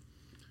fro.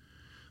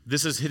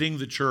 This is hitting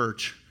the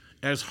church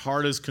as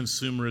hard as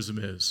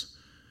consumerism is.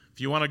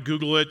 If you want to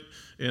Google it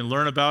and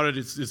learn about it,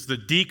 it's the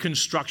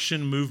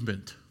deconstruction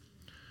movement.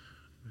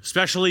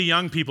 Especially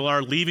young people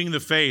are leaving the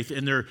faith,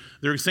 and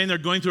they're saying they're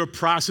going through a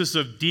process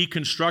of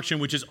deconstruction,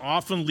 which is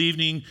often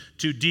leading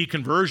to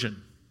deconversion,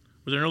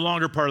 where they're no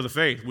longer part of the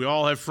faith. We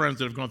all have friends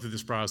that have gone through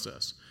this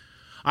process.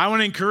 I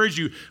want to encourage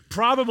you,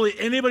 probably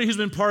anybody who's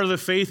been part of the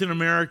faith in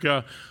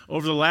America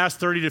over the last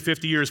 30 to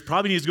 50 years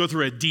probably needs to go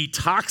through a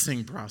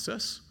detoxing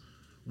process.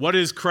 What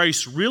is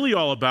Christ really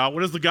all about?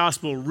 What does the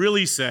gospel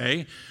really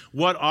say?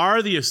 What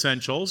are the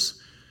essentials?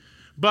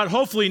 But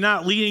hopefully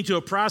not leading to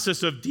a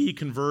process of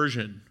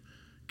deconversion.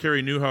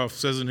 Carey Nieuwhof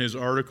says in his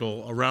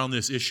article around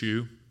this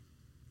issue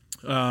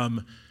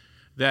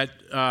that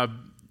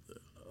I'm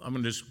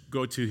going to just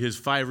go to his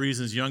 5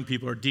 reasons young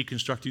people are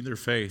deconstructing their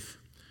faith.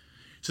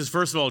 He says,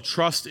 first of all,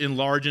 trust in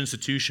large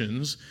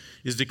institutions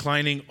is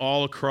declining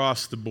all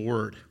across the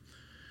board.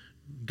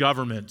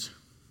 Government,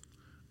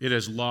 it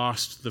has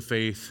lost the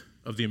faith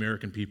of the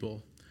American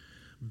people.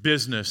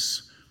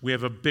 Business, we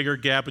have a bigger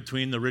gap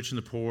between the rich and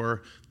the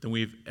poor than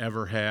we've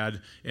ever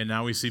had, and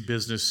now we see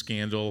business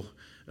scandal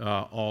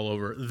all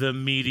over. The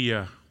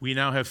media, we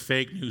now have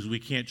fake news. We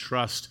can't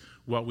trust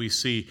what we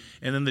see.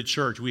 And then the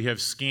church, we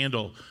have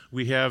scandal.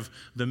 We have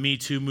the Me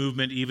Too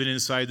movement even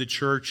inside the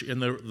church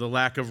and the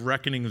lack of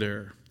reckoning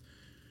there.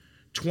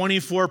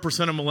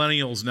 24% of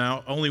millennials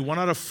now, only 1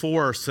 out of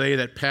 4 say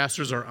that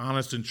pastors are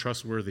honest and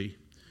trustworthy.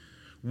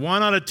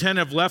 1 out of 10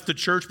 have left the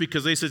church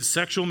because they said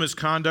sexual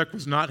misconduct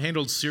was not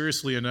handled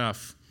seriously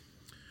enough.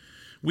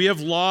 We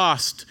have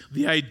lost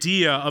the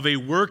idea of a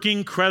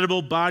working,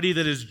 credible body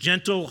that is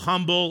gentle,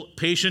 humble,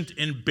 patient,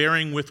 and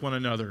bearing with one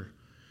another.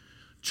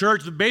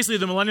 Church, basically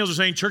the millennials are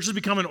saying church has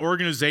become an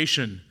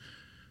organization.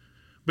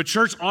 But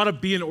church ought to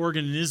be an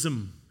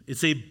organism.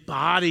 It's a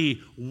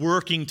body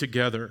working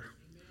together.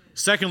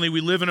 Secondly, we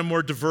live in a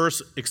more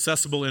diverse,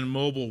 accessible, and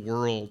mobile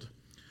world.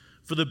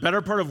 For the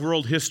better part of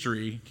world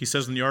history, he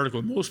says in the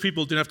article, most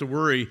people didn't have to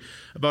worry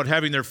about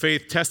having their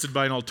faith tested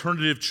by an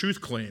alternative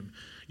truth claim.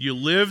 You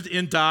lived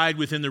and died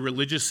within the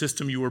religious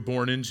system you were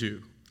born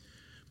into.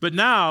 But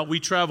now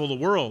we travel the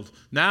world.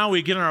 Now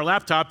we get on our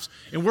laptops,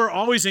 and we're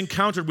always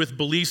encountered with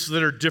beliefs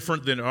that are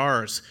different than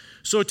ours.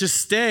 So to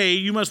stay,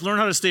 you must learn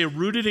how to stay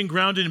rooted and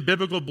grounded in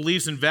biblical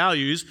beliefs and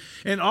values,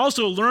 and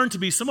also learn to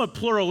be somewhat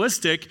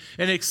pluralistic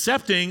and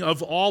accepting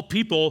of all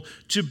people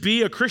to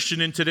be a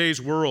Christian in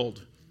today's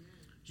world.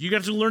 You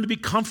got to learn to be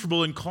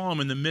comfortable and calm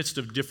in the midst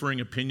of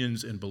differing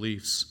opinions and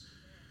beliefs.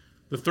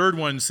 The third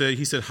one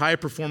he said,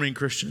 high-performing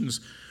Christians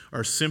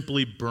are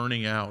simply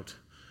burning out.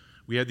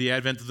 We had the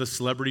advent of the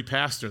celebrity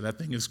pastor. That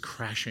thing is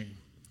crashing.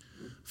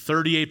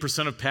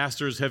 38% of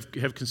pastors have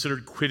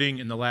considered quitting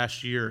in the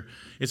last year.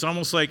 It's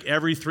almost like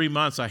every 3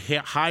 months a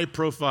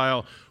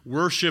high-profile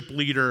worship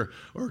leader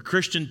or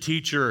Christian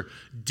teacher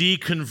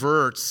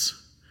deconverts.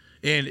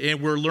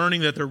 And we're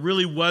learning that there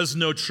really was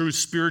no true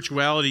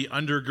spirituality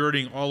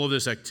undergirding all of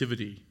this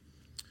activity.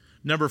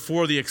 Number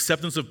 4, the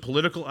acceptance of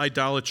political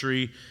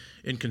idolatry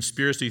and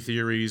conspiracy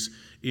theories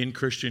in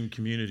Christian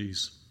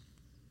communities.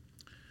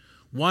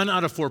 1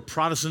 out of 4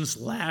 Protestants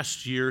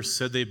last year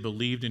said they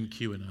believed in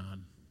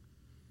QAnon.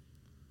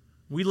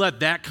 We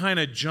let that kind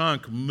of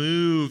junk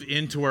move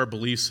into our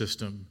belief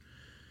system.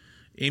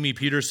 Amy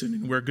Peterson,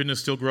 in Where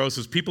Goodness Still Grows,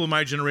 says, people in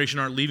my generation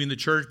aren't leaving the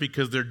church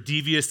because their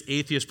devious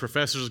atheist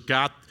professors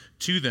got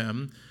to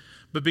them,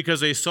 but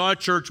because they saw a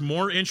church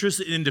more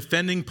interested in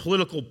defending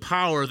political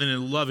power than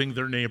in loving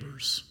their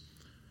neighbors.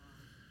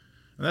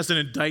 And that's an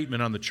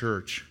indictment on the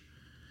church.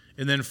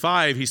 And then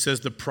 5, he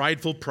says, the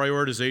prideful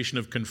prioritization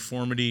of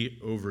conformity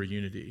over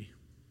unity.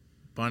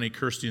 Bonnie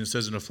Kirstian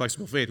says in A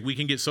Flexible Faith, we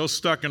can get so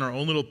stuck in our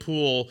own little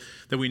pool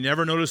that we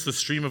never notice the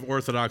stream of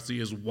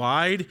orthodoxy is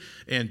wide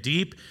and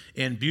deep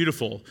and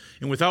beautiful.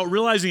 And without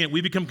realizing it,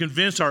 we become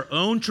convinced our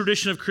own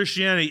tradition of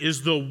Christianity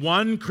is the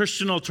one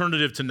Christian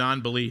alternative to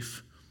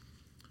non-belief.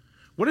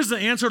 What is the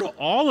answer to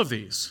all of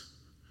these?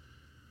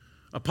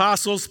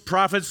 Apostles,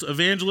 prophets,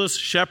 evangelists,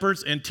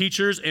 shepherds, and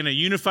teachers in a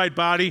unified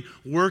body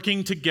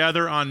working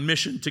together on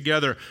mission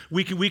together.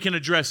 We can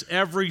address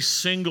every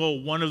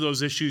single one of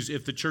those issues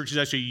if the church is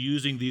actually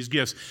using these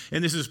gifts.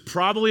 And this is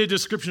probably a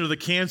description of the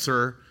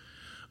cancer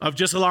of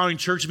just allowing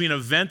church to be an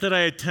event that I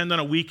attend on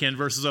a weekend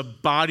versus a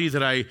body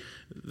that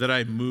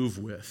I move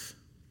with.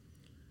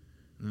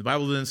 And the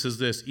Bible then says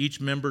this, each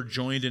member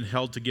joined and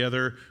held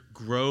together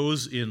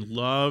grows in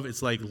love.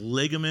 It's like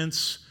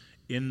ligaments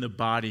in the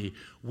body.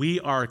 We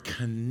are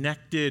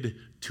connected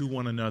to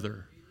one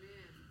another.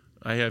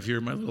 I have here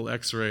my little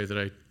x-ray that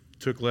I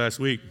took last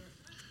week.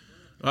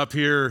 Up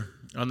here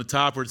on the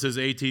top where it says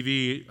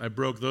ATV, I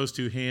broke those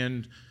two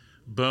hand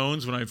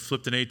bones when I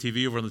flipped an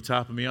ATV over on the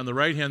top of me. On the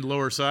right-hand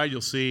lower side,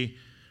 you'll see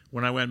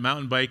when I went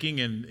mountain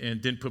biking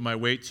and didn't put my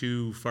weight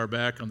too far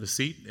back on the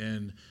seat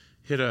and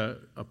hit a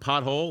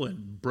pothole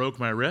and broke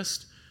my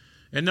wrist.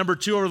 And number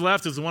 2 over the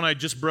left is the one I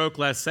just broke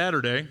last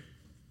Saturday.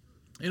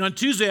 And on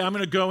Tuesday, I'm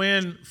going to go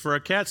in for a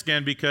CAT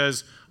scan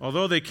because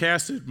although they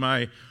casted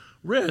my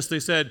wrist, they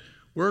said,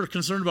 we're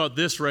concerned about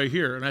this right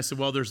here. And I said,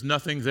 well, there's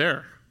nothing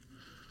there.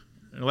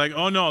 And they're like,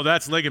 oh, no,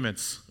 that's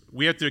ligaments.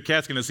 We have to do a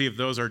CAT scan to see if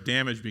those are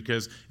damaged,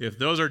 because if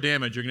those are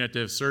damaged, you're going to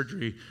have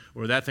surgery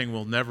or that thing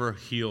will never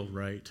heal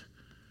right.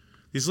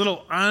 These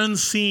little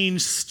unseen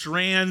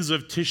strands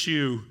of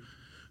tissue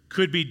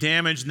could be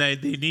damaged and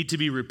they need to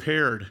be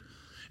repaired.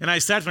 And I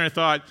sat there and I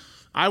thought,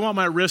 I want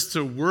my wrist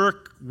to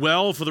work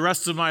well for the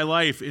rest of my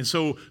life. And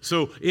so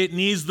it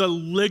needs the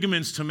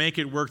ligaments to make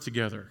it work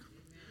together.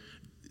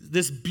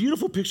 This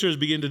beautiful picture is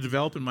beginning to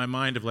develop in my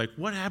mind of like,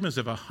 what happens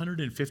if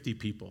 150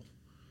 people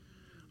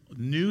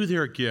knew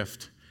their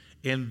gift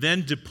and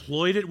then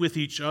deployed it with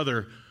each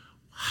other?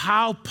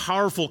 How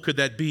powerful could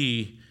that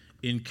be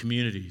in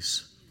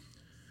communities?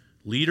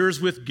 Leaders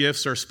with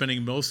gifts are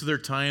spending most of their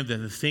time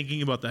then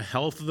thinking about the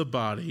health of the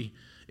body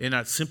and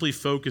not simply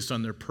focused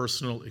on their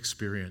personal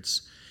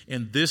experience.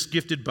 And this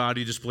gifted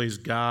body displays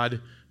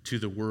God to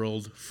the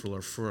world for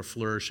a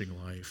flourishing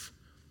life.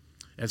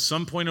 At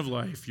some point of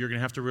life, you're going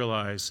to have to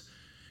realize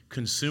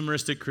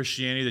consumeristic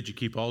Christianity that you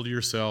keep all to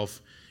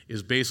yourself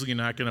is basically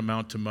not going to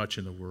amount to much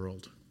in the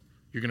world.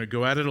 You're going to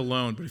go at it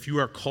alone. But if you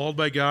are called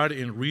by God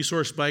and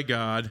resourced by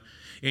God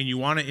and you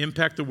want to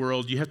impact the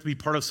world, you have to be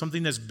part of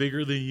something that's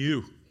bigger than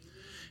you.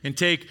 And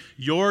take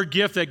your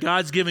gift that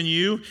God's given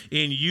you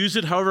and use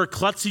it however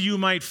klutzy you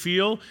might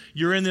feel.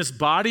 You're in this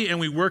body and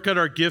we work out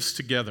our gifts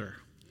together.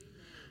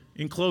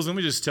 In closing, let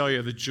me just tell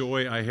you the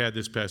joy I had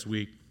this past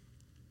week.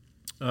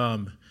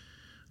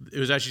 It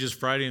was actually just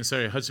Friday and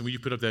Saturday. Hudson, will you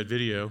put up that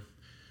video?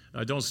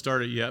 Don't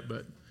start it yet,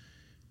 but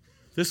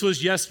this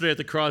was yesterday at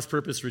the Cross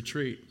Purpose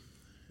Retreat.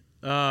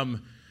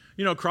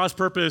 Cross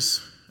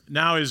Purpose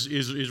now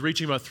is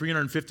reaching about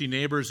 350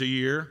 neighbors a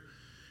year.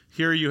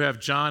 Here you have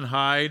John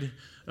Hyde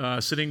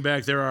sitting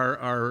back there,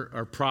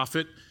 our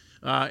prophet.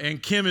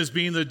 And Kim is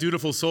being the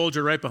dutiful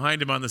soldier right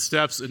behind him on the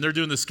steps, and they're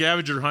doing the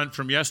scavenger hunt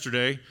from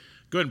yesterday.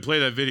 Go ahead and play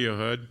that video,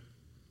 Hud.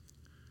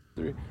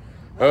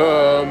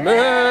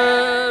 America,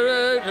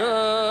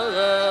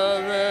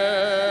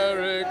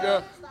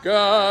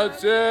 God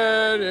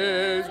sent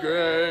His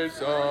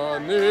grace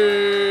on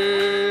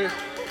thee.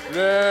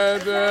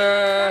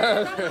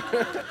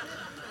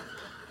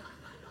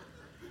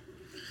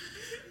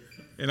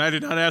 And I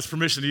did not ask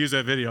permission to use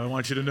that video. I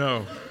want you to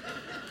know.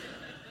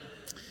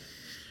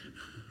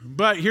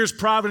 But here's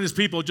Providence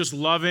people just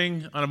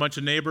loving on a bunch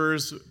of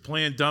neighbors,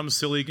 playing dumb,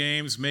 silly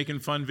games, making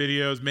fun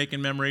videos,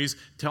 making memories,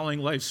 telling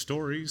life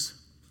stories.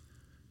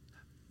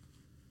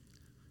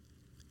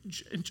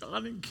 And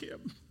John and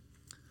Kim,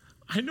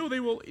 I know they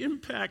will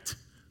impact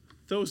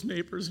those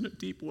neighbors in a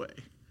deep way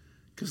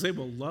because they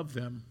will love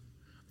them.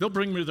 They'll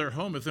bring me to their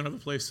home if they don't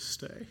have a place to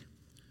stay.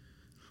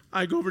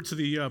 I go over to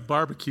the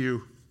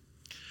barbecue,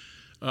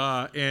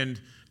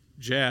 and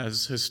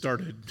Jazz has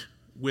started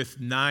with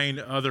 9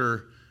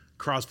 other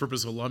Cross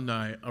Purpose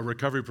alumni a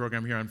recovery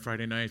program here on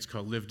Friday nights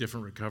called Live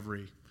Different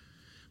Recovery.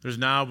 There's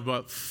now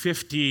about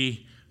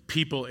 50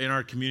 people in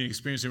our community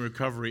experiencing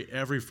recovery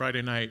every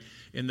Friday night,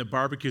 and the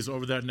barbecues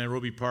over there at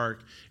Nairobi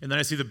Park. And then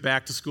I see the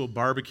back-to-school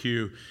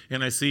barbecue,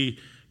 and I see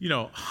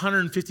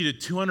 150 to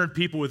 200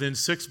 people within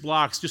 6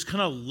 blocks just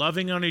kind of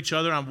loving on each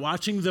other. I'm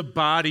watching the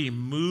body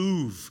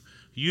move,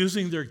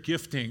 using their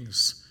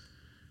giftings.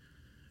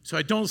 So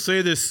I don't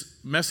say this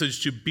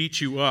message to beat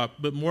you up,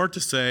 but more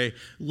to say,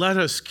 let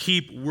us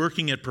keep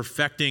working at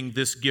perfecting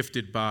this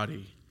gifted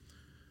body.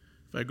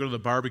 If I go to the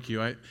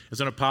barbecue,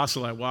 as an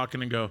apostle, I walk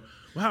in and go,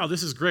 wow,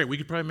 this is great. We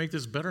could probably make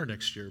this better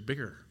next year,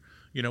 bigger.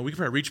 We could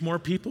probably reach more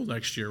people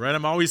next year, right?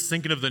 I'm always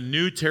thinking of the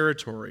new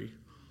territory.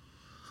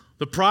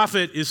 The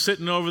prophet is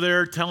sitting over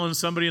there telling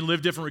somebody in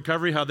Live Different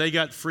Recovery how they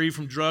got free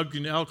from drug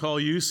and alcohol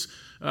use,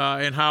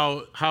 and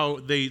how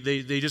they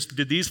just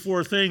did these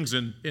 4 things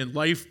and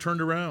life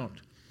turned around.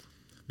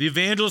 The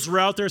evangelists were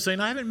out there saying,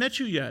 I haven't met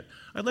you yet.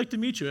 I'd like to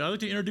meet you. I'd like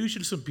to introduce you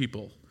to some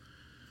people.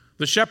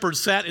 The shepherd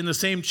sat in the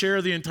same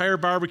chair the entire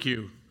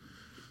barbecue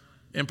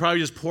and probably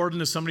just poured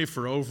into somebody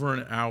for over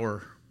an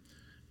hour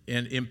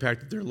and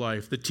impacted their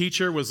life. The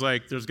teacher was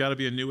like, there's got to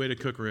be a new way to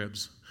cook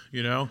ribs,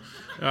 and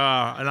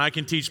I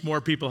can teach more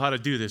people how to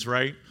do this,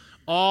 right?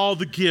 All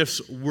the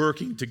gifts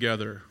working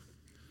together.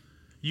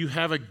 You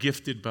have a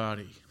gifted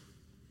body.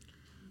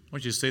 I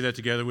want you to say that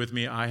together with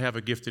me. I have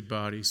a gifted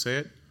body. Say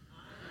it.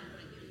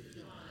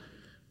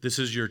 This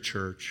is your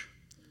church.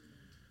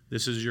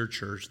 This is your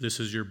church. This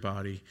is your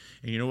body.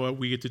 And you know what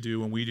we get to do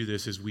when we do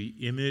this is we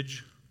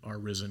image our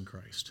risen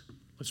Christ.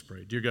 Let's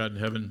pray. Dear God in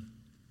heaven,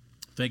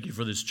 thank you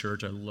for this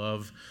church. I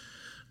love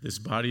this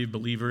body of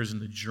believers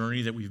and the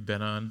journey that we've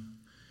been on.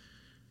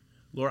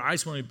 Lord, I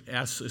just want to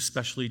ask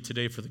especially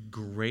today for the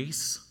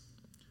grace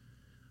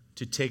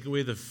to take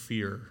away the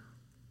fear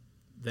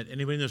that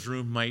anybody in this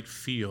room might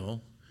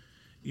feel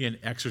in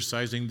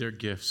exercising their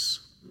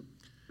gifts.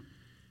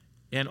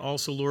 And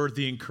also, Lord,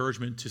 the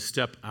encouragement to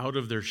step out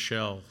of their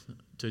shell,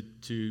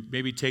 to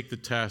maybe take the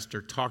test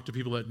or talk to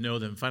people that know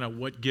them, find out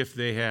what gift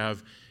they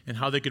have and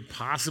how they could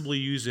possibly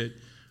use it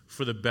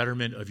for the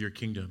betterment of your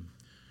kingdom.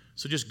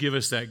 So just give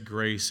us that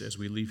grace as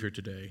we leave here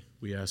today.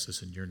 We ask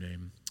this in your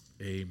name.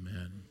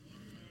 Amen.